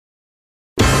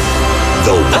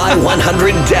The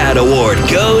Y100 Dad Award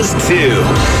goes to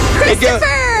Christopher!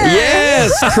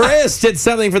 Yes, Chris did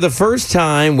something for the first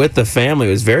time with the family. It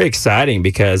was very exciting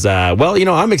because,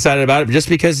 I'm excited about it just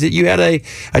because you had a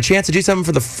chance to do something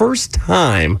for the first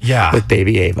time with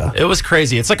baby Ava. It was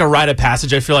crazy. It's like a rite of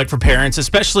passage, I feel like, for parents,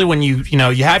 especially when you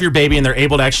have your baby and they're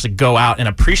able to actually go out and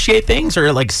appreciate things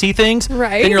or like see things.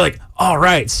 Right. And you're like, all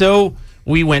right, so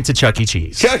we went to Chuck E.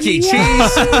 Cheese. Chuck E. Cheese,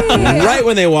 right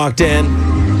when they walked in.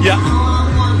 Yeah.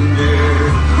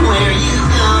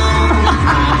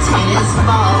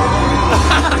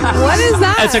 What is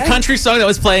that? It's a country song that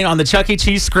was playing on the Chuck E.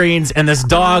 Cheese screens, and this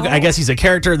dog, I guess he's a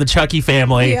character of the Chucky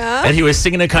family, and he was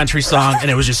singing a country song, and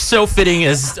it was just so fitting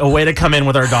as a way to come in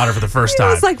with our daughter for the first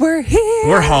time. It's like, we're here.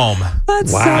 We're home.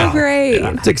 That's so great.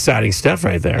 Yeah, it's exciting stuff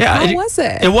right there. Yeah, How was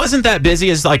it? It wasn't that busy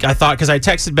as like I thought, because I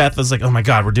texted Beth. I was like, oh my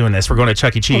God, we're doing this. We're going to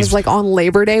Chuck E. It Cheese. was like on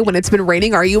Labor Day when it's been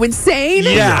raining. Are you insane?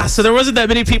 Yeah, so there wasn't that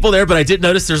many people there, but I did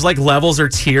notice there's like levels or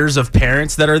tiers of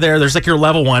parents that are there. There's like your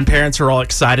level 1 parents who are all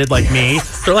excited like me.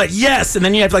 They're like, yes. And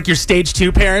then you have like your stage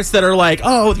 2 parents that are like,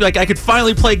 oh, like I could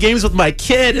finally play games with my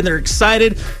kid, and they're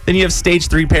excited. Then you have stage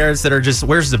 3 parents that are just,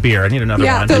 where's the beer? I need another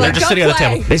one. They're And like, just "Go sitting at the play."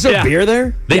 table. They serve beer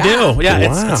there? They do. Yeah,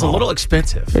 Wow. it's a little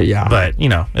expensive. Yeah. But,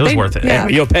 it was worth it. Yeah.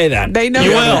 You'll pay that. They know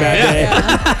You you're will. having a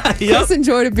Yeah. bad day. Chris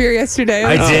enjoyed a beer yesterday.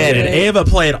 I did, and Good. Ava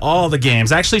played all the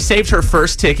games. I actually saved her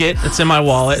first ticket. It's in my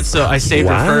wallet, so I saved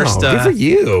her first. Good for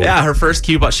you. Yeah, her first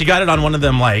coupon. She got it on one of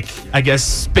them, like, I guess,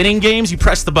 spinning games. You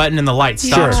press the button and the light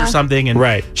stops or something,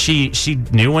 and she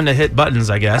knew when to hit buttons,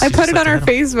 I guess. I She put just it on like our to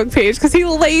hit 'em. Facebook page because he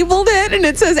labeled it, and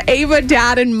it says Ava,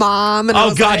 Dad, and Mom. And I Oh,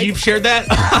 was God, like, you've shared that?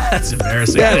 That's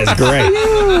embarrassing. That is great.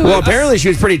 Well, apparently she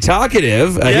was pretty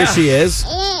talkative. Here she is.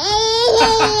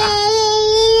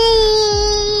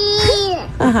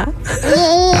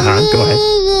 Go ahead.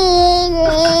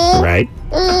 Right.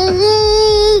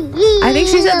 I think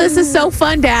she said, "This is so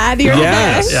fun, Dad. You're the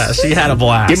best." Yeah, she had a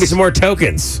blast. Give me some more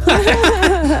tokens.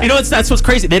 That's what's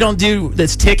crazy. They don't do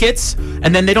this tickets,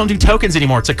 and then they don't do tokens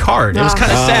anymore. It's a card. It was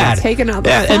kind of sad. Taking out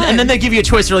the and then they give you a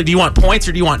choice. They're like, do you want points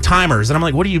or do you want timers? And I'm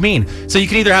like, what do you mean? So you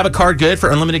can either have a card good for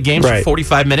unlimited games for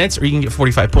 45 minutes, or you can get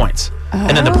 45 points.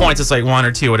 And then the points, it's like 1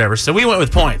 or 2, whatever. So we went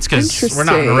with points because we're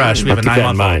not in a rush. We have a I'll keep that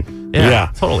in 9-month-old. mind.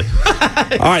 Yeah, totally.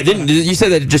 All right. Then you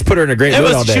said that it just put her in a great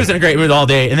mood all day. She was in a great mood all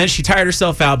day, and then she tired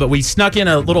herself out. But we snuck in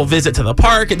a little visit to the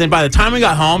park, and then by the time we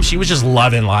got home, she was just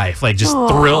loving life, like just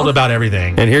thrilled about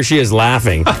everything. And here she is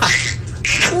laughing.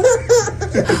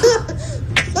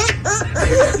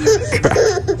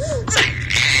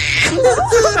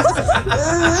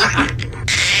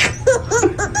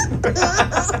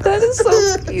 That is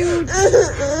so cute.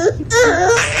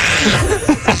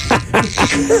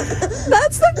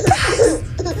 That's the best.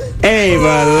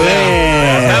 Ava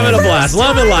Lynn. Having a blast,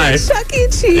 loving life. Chuck E.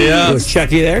 Cheese. Yeah. Was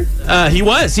Chucky there? He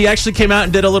was. He actually came out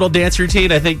and did a little dance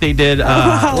routine. I think they did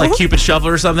like Cupid Shuffle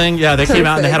or something. Yeah, they came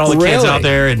out and they had all the kids out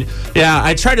there. And yeah,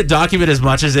 I tried to document as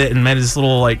much as it and made this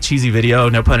little like cheesy video,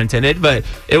 no pun intended. But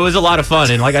it was a lot of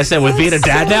fun. And like I said, with being a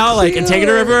dad now, like and taking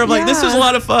her everywhere, I'm like, this is a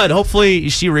lot of fun. Hopefully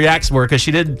she reacts more because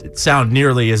she did sound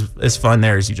nearly as fun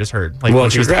there as you just heard. Like, Well,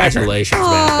 when she was congratulations,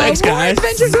 man. Thanks, More guys.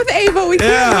 Adventures with Ava. We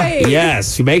can't wait.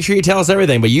 Yes. Make sure you tell us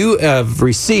everything. But you have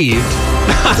received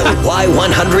The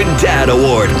Y100 Dad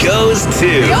Award goes The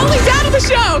to only dad of the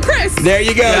show, Chris. There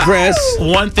you go, Chris.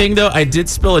 One thing though, I did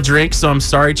spill a drink, so I'm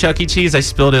sorry, Chuck E. Cheese. I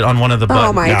spilled it on one of the buttons.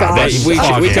 Oh my No, gosh. but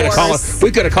we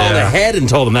could have called Yeah. ahead and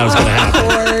told them that was going to happen.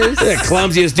 Of course. The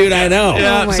clumsiest dude I know.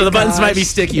 Yeah, Oh my so the buttons gosh. might be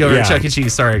sticky over Yeah. at Chuck E.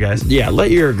 Cheese. Sorry, guys. Yeah,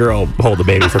 let your girl hold the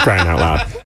baby for crying out loud.